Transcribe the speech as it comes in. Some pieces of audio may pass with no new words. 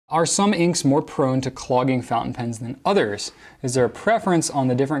Are some inks more prone to clogging fountain pens than others? Is there a preference on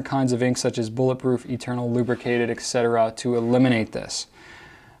the different kinds of inks such as Bulletproof, Eternal, Lubricated, etc. to eliminate this?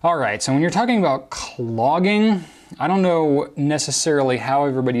 All right, so when you're talking about clogging, I don't know necessarily how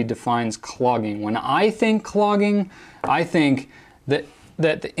everybody defines clogging. When I think clogging, I think that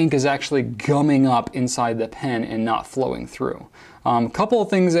the ink is actually gumming up inside the pen and not flowing through. A couple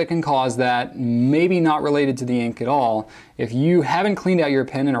of things that can cause that, maybe not related to the ink at all. If you haven't cleaned out your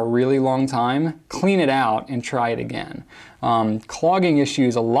pen in a really long time, clean it out and try it again. Clogging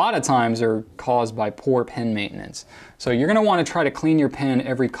issues a lot of times are caused by poor pen maintenance. So you're going to want to try to clean your pen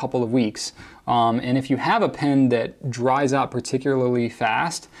every couple of weeks. And if you have a pen that dries out particularly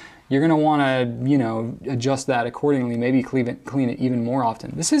fast, you're going to want to, adjust that accordingly, maybe clean it even more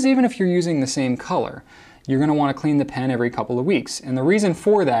often. This is even if you're using the same color. You're going to want to clean the pen every couple of weeks. And the reason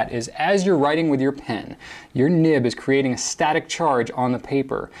for that is as you're writing with your pen, your nib is creating a static charge on the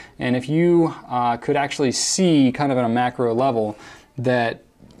paper. And if you could actually see kind of at a macro level that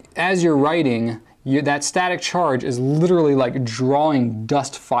as you're writing, that static charge is literally like drawing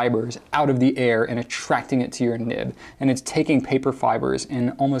dust fibers out of the air and attracting it to your nib. And it's taking paper fibers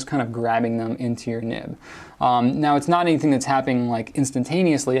and almost kind of grabbing them into your nib. Now, it's not anything that's happening like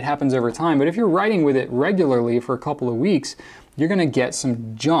instantaneously, it happens over time, but if you're writing with it regularly for a couple of weeks, you're gonna get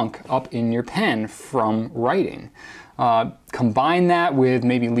some junk up in your pen from writing. Combine that with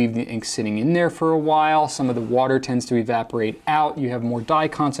maybe leave the ink sitting in there for a while. Some of the water tends to evaporate out. You have more dye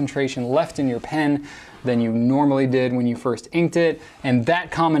concentration left in your pen than you normally did when you first inked it. And that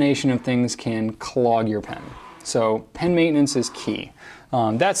combination of things can clog your pen. So pen maintenance is key.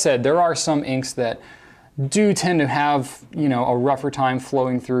 That said, there are some inks that do tend to have, a rougher time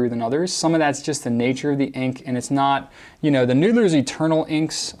flowing through than others. Some of that's just the nature of the ink, and it's not, the Noodler's Eternal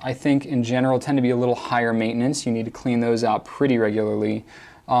inks, I think in general tend to be a little higher maintenance. You need to clean those out pretty regularly.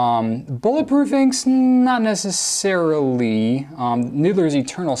 Bulletproof inks, not necessarily. Noodler's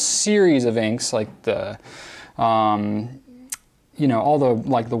Eternal series of inks, like the, all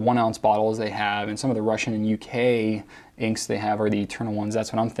the the 1 ounce bottles they have, and some of the Russian and UK inks they have are the Eternal ones.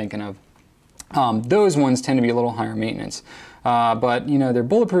 That's what I'm thinking of. Those ones tend to be a little higher maintenance. But their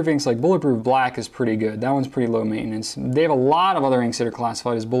bulletproof inks, like Bulletproof Black is pretty good. That one's pretty low maintenance. They have a lot of other inks that are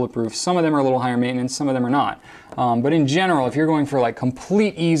classified as bulletproof. Some of them are a little higher maintenance, some of them are not. But in general, if you're going for like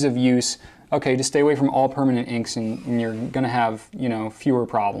complete ease of use, okay, just stay away from all permanent inks and you're gonna have, fewer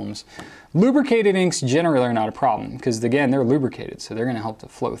problems. Lubricated inks generally are not a problem because again, they're lubricated, so they're gonna help to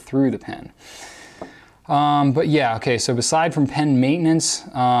flow through the pen. But yeah, okay, so aside from pen maintenance,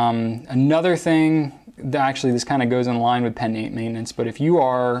 another thing, actually this kind of goes in line with pen maintenance, but if you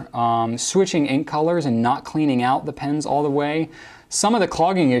are switching ink colors and not cleaning out the pens all the way, some of the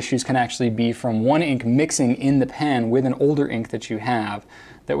clogging issues can actually be from one ink mixing in the pen with an older ink that you have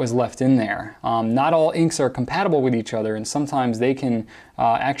that was left in there. Not all inks are compatible with each other, and sometimes they can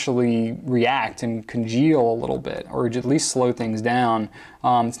actually react and congeal a little bit, or at least slow things down.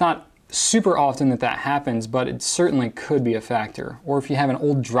 It's not super often that happens, but it certainly could be a factor. Or if you have an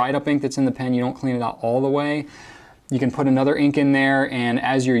old dried up ink that's in the pen, you don't clean it out all the way, you can put another ink in there, and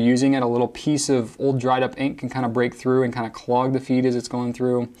as you're using it, a little piece of old dried up ink can kind of break through and kind of clog the feed as it's going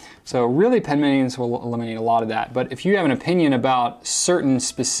through. So really pen maintenance will eliminate a lot of that. But if you have an opinion about certain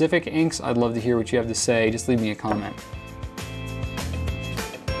specific inks, I'd love to hear what you have to say. Just leave me a comment.